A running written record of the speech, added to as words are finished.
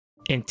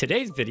In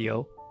today's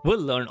video, we'll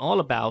learn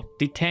all about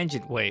the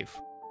tangent wave.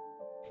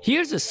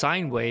 Here's a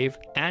sine wave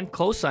and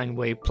cosine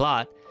wave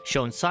plot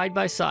shown side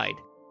by side,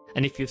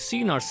 and if you've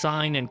seen our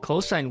sine and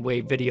cosine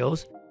wave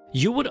videos,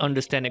 you would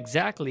understand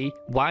exactly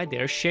why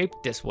they're shaped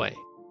this way.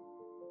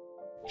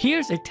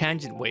 Here's a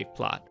tangent wave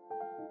plot.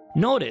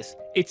 Notice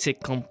it's a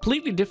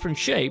completely different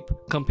shape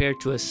compared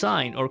to a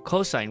sine or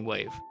cosine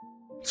wave.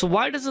 So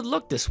why does it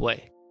look this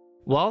way?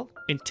 Well,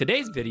 in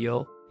today's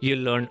video,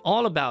 you'll learn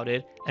all about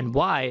it and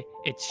why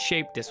it's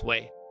shaped this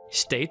way.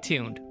 Stay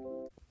tuned.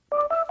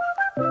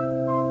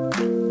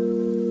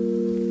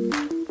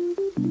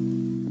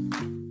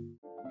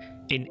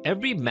 In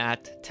every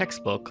math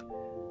textbook,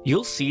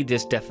 you'll see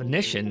this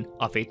definition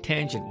of a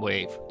tangent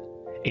wave.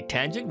 A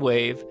tangent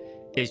wave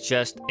is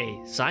just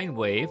a sine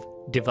wave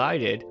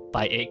divided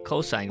by a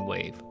cosine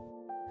wave.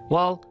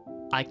 Well,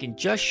 I can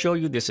just show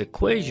you this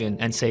equation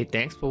and say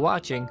thanks for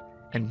watching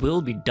and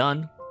we'll be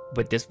done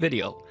with this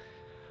video.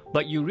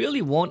 But you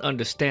really won't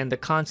understand the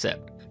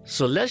concept,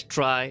 so let's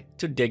try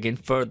to dig in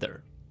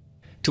further.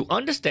 To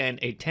understand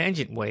a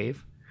tangent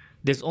wave,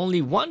 there's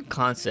only one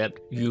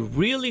concept you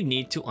really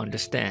need to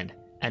understand,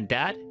 and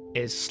that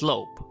is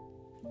slope.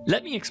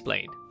 Let me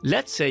explain.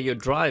 Let's say you're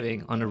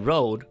driving on a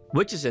road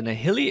which is in a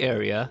hilly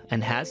area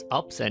and has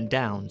ups and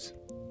downs.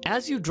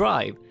 As you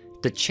drive,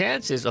 the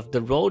chances of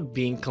the road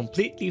being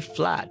completely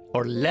flat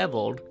or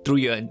leveled through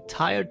your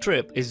entire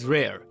trip is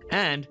rare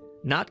and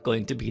not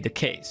going to be the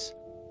case.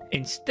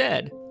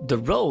 Instead, the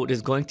road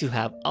is going to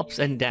have ups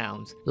and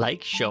downs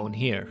like shown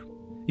here.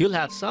 You'll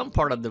have some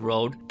part of the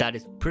road that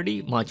is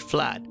pretty much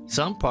flat,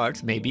 some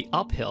parts may be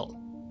uphill,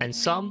 and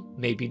some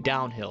may be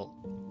downhill.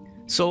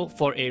 So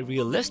for a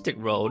realistic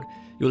road,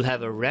 you'll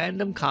have a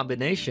random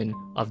combination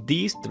of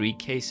these three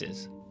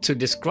cases. To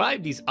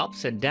describe these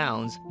ups and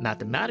downs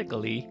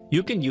mathematically,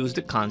 you can use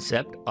the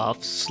concept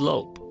of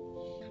slope.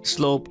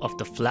 Slope of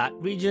the flat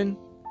region,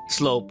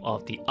 slope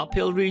of the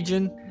uphill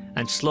region,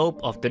 and slope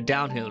of the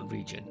downhill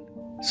region.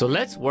 So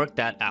let's work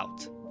that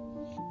out.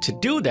 To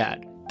do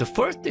that, the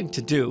first thing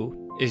to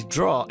do is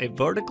draw a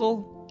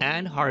vertical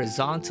and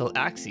horizontal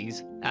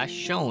axes as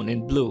shown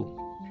in blue.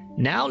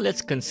 Now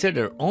let's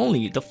consider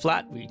only the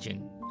flat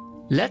region.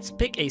 Let's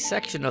pick a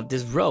section of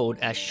this road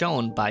as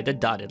shown by the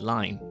dotted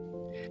line.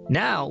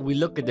 Now we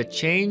look at the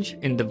change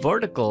in the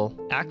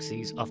vertical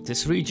axis of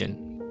this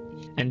region,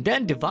 and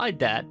then divide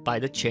that by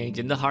the change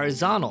in the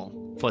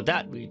horizontal for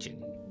that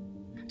region.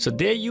 So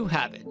there you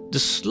have it. The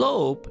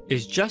slope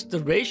is just the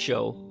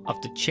ratio of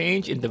the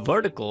change in the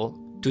vertical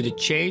to the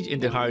change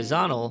in the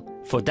horizontal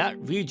for that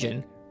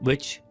region,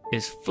 which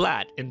is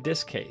flat in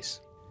this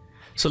case.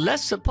 So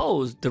let's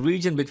suppose the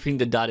region between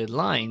the dotted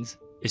lines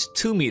is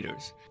 2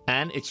 meters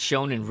and it's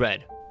shown in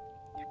red.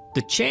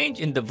 The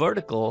change in the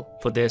vertical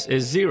for this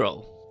is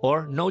 0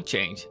 or no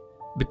change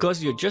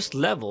because you're just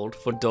leveled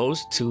for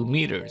those 2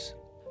 meters.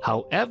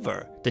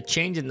 However, the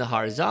change in the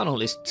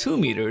horizontal is 2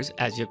 meters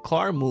as your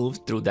car moves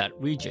through that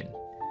region.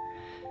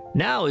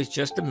 Now it's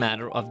just a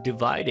matter of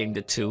dividing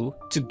the two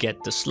to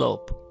get the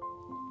slope.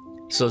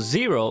 So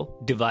 0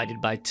 divided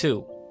by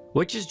 2,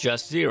 which is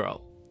just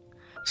 0.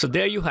 So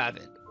there you have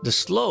it. The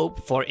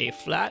slope for a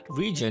flat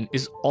region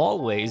is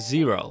always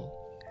 0.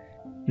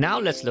 Now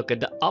let's look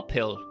at the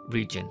uphill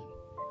region.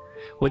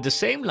 With the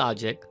same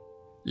logic,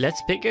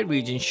 let's pick a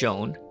region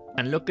shown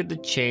and look at the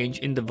change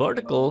in the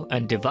vertical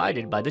and divide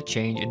it by the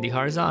change in the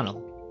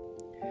horizontal.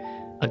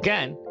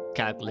 Again,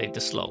 calculate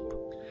the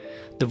slope.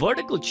 The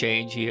vertical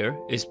change here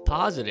is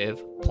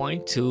positive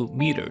 0.2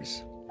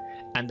 meters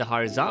and the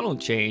horizontal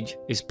change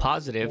is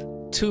positive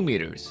 2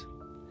 meters.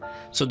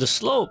 So the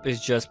slope is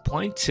just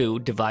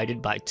 0.2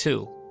 divided by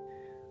 2,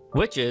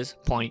 which is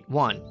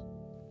 0.1.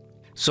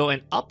 So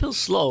an uphill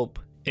slope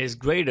is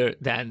greater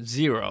than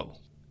 0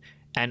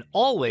 and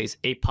always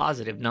a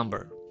positive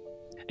number.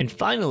 And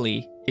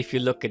finally, if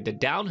you look at the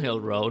downhill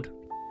road,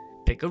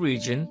 pick a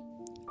region,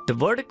 the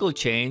vertical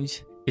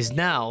change is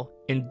now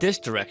in this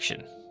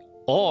direction,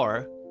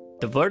 or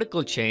the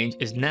vertical change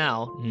is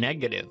now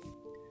negative.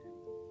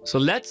 So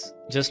let's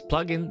just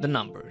plug in the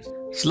numbers.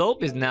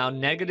 Slope is now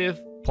negative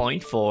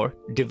 0.4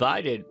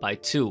 divided by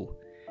 2,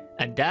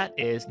 and that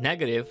is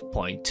negative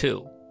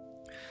 0.2.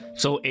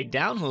 So a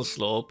downhill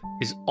slope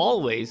is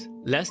always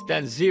less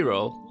than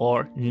 0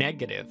 or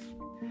negative.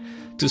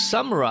 To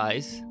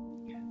summarize,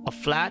 a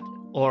flat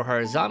or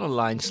horizontal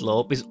line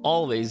slope is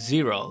always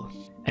 0.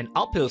 An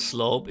uphill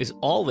slope is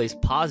always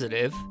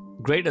positive,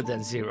 greater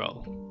than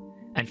 0.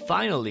 And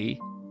finally,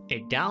 a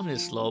downhill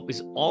slope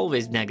is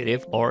always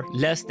negative or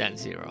less than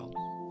 0.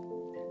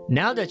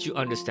 Now that you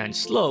understand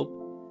slope,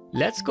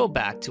 let's go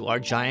back to our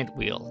giant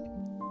wheel.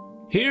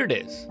 Here it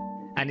is,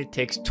 and it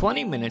takes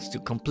 20 minutes to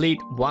complete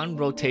one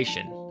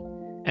rotation.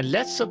 And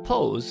let's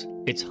suppose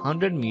it's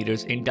 100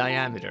 meters in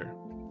diameter.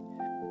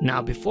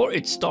 Now before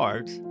it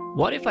starts,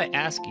 what if I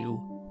ask you,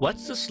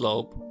 what's the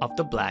slope of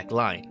the black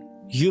line?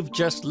 You've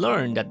just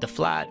learned that the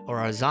flat or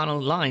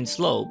horizontal line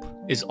slope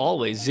is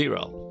always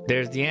 0.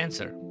 There's the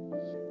answer.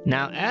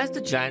 Now as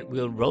the giant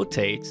wheel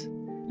rotates,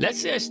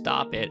 let's say I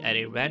stop it at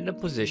a random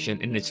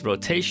position in its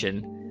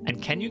rotation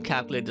And can you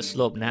calculate the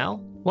slope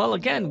now? Well,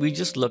 again, we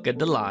just look at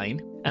the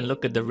line and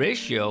look at the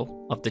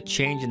ratio of the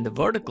change in the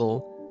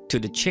vertical to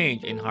the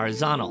change in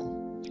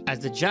horizontal. As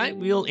the giant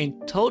wheel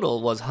in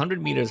total was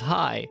 100 meters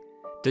high,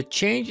 the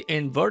change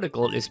in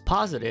vertical is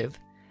positive,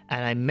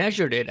 and I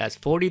measured it as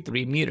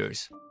 43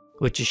 meters,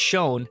 which is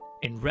shown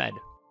in red.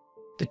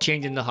 The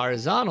change in the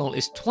horizontal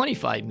is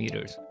 25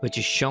 meters, which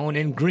is shown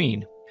in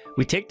green.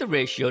 We take the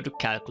ratio to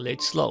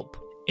calculate slope.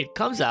 It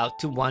comes out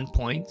to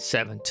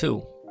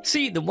 1.72.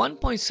 See, the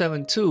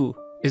 1.72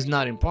 is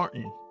not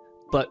important,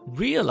 but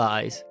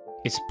realize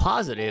it's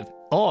positive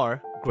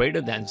or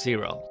greater than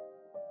 0.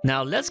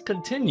 Now let's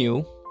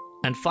continue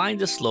and find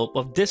the slope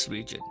of this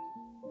region.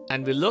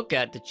 And we look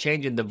at the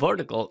change in the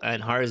vertical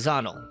and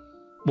horizontal.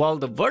 Well,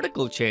 the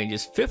vertical change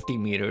is 50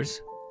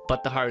 meters,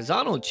 but the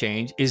horizontal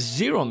change is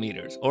 0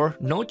 meters or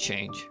no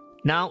change.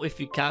 Now, if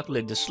you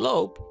calculate the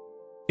slope,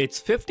 it's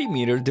 50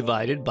 meters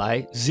divided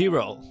by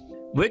 0,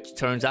 which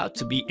turns out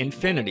to be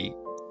infinity,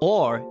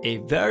 or a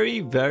very,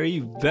 very,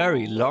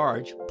 very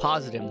large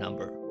positive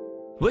number,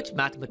 which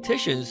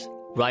mathematicians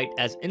write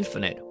as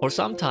infinite or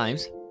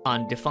sometimes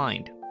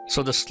undefined.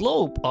 So the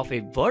slope of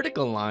a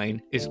vertical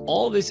line is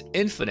always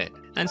infinite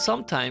and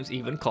sometimes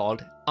even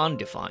called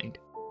undefined.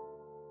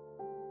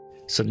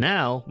 So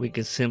now we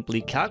can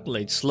simply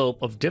calculate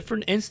slope of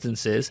different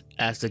instances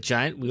as the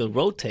giant wheel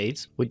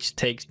rotates, which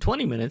takes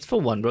 20 minutes for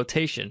one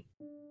rotation.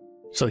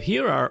 So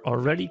here are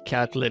already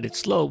calculated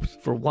slopes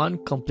for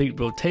one complete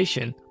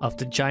rotation of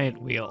the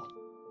giant wheel.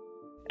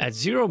 At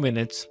 0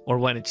 minutes, or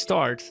when it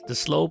starts, the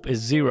slope is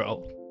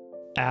 0.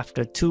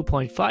 After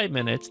 2.5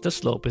 minutes, the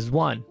slope is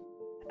 1.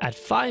 At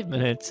 5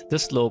 minutes, the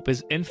slope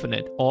is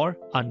infinite or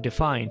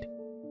undefined.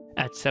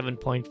 At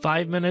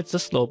 7.5 minutes, the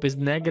slope is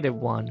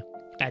 -1.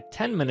 At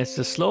 10 minutes,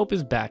 the slope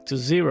is back to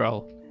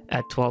 0.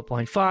 At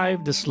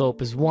 12.5, the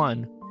slope is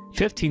 1.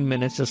 15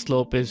 minutes, the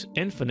slope is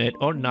infinite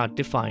or not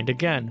defined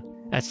again.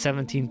 At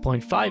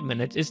 17.5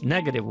 minutes, it's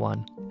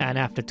 -1. And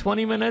after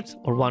 20 minutes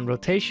or one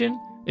rotation,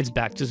 it's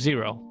back to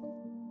 0.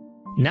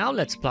 Now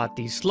let's plot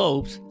these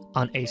slopes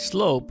on a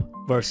slope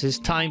versus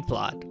time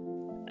plot.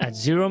 At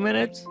 0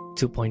 minutes,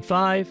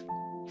 2.5,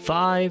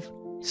 5,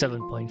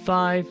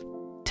 7.5,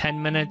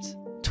 10 minutes,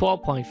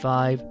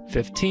 12.5,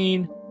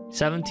 15,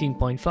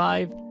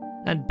 17.5,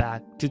 and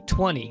back to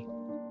 20.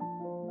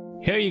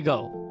 Here you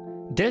go.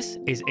 This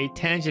is a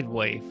tangent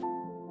wave.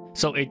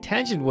 So a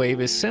tangent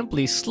wave is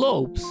simply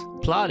slopes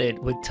plotted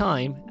with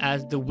time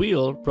as the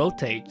wheel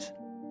rotates.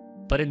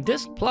 But in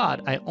this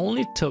plot, I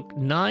only took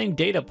 9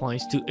 data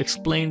points to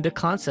explain the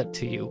concept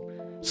to you,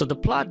 so the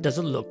plot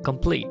doesn't look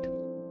complete.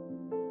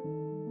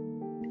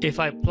 If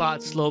I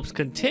plot slopes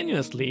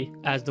continuously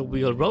as the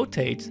wheel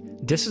rotates,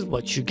 this is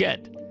what you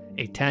get,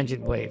 a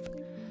tangent wave.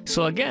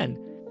 So again,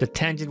 the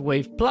tangent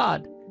wave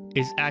plot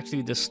is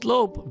actually the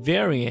slope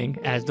varying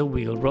as the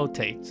wheel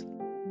rotates.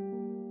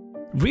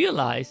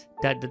 Realize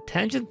that the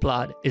tangent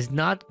plot is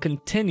not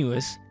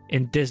continuous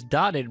in this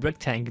dotted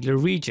rectangular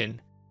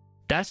region.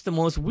 That's the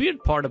most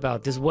weird part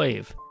about this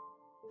wave.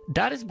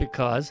 That is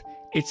because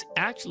it's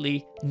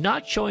actually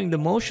not showing the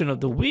motion of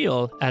the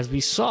wheel as we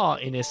saw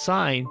in a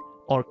sine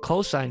or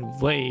cosine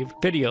wave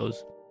videos.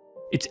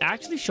 It's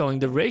actually showing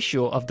the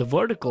ratio of the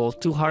vertical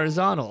to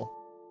horizontal.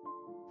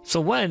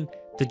 So when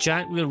the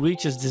giant wheel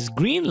reaches this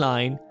green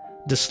line,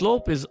 the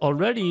slope is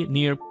already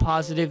near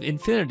positive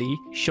infinity,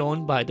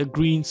 shown by the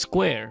green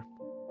square.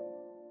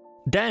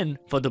 Then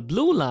for the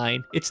blue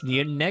line, it's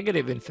near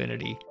negative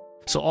infinity.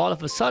 So all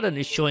of a sudden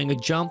it's showing a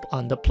jump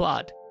on the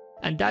plot,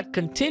 and that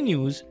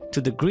continues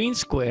to the green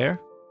square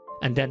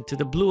and then to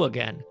the blue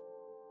again.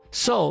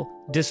 So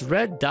this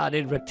red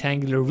dotted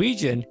rectangular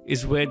region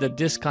is where the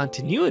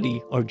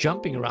discontinuity or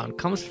jumping around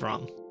comes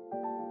from.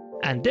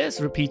 And this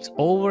repeats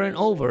over and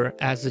over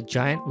as the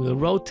giant wheel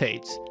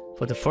rotates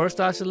for the first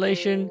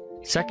oscillation,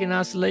 second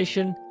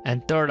oscillation,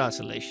 and third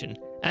oscillation,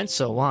 and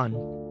so on.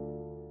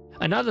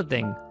 Another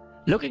thing,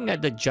 looking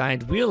at the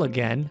giant wheel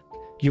again,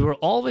 you were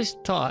always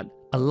taught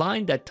a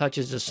line that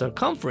touches the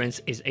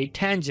circumference is a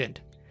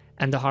tangent,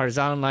 and the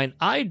horizontal line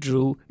I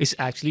drew is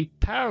actually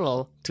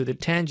parallel to the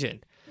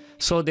tangent.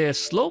 So their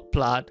slope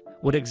plot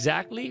would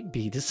exactly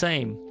be the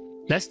same.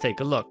 Let's take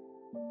a look.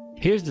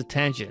 Here's the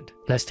tangent.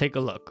 Let's take a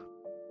look.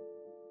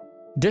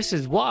 This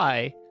is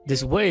why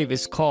this wave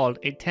is called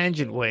a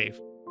tangent wave.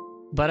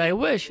 But I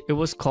wish it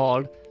was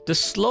called the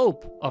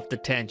slope of the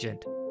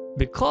tangent,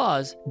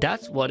 because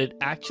that's what it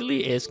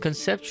actually is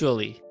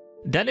conceptually.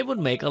 Then it would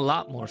make a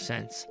lot more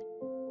sense.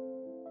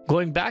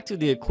 Going back to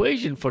the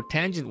equation for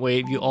tangent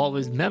wave you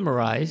always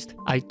memorized,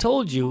 I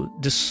told you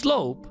the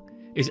slope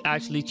is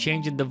actually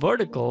change in the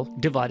vertical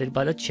divided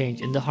by the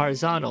change in the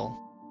horizontal.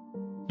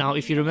 Now,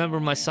 if you remember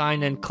my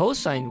sine and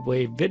cosine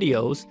wave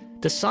videos,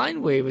 the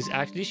sine wave is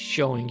actually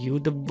showing you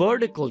the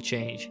vertical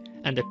change,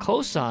 and the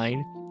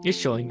cosine is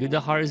showing you the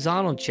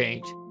horizontal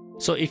change.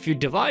 So if you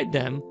divide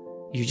them,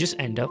 you just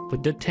end up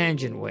with the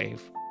tangent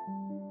wave.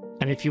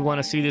 And if you want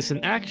to see this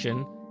in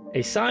action,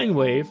 a sine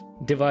wave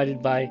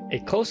divided by a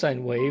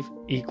cosine wave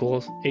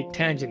equals a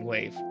tangent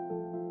wave.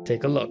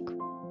 Take a look.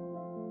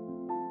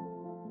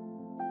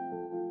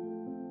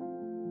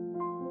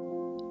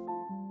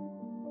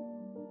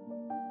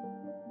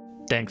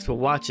 Thanks for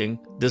watching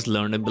this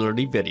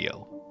learnability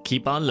video.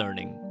 Keep on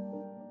learning.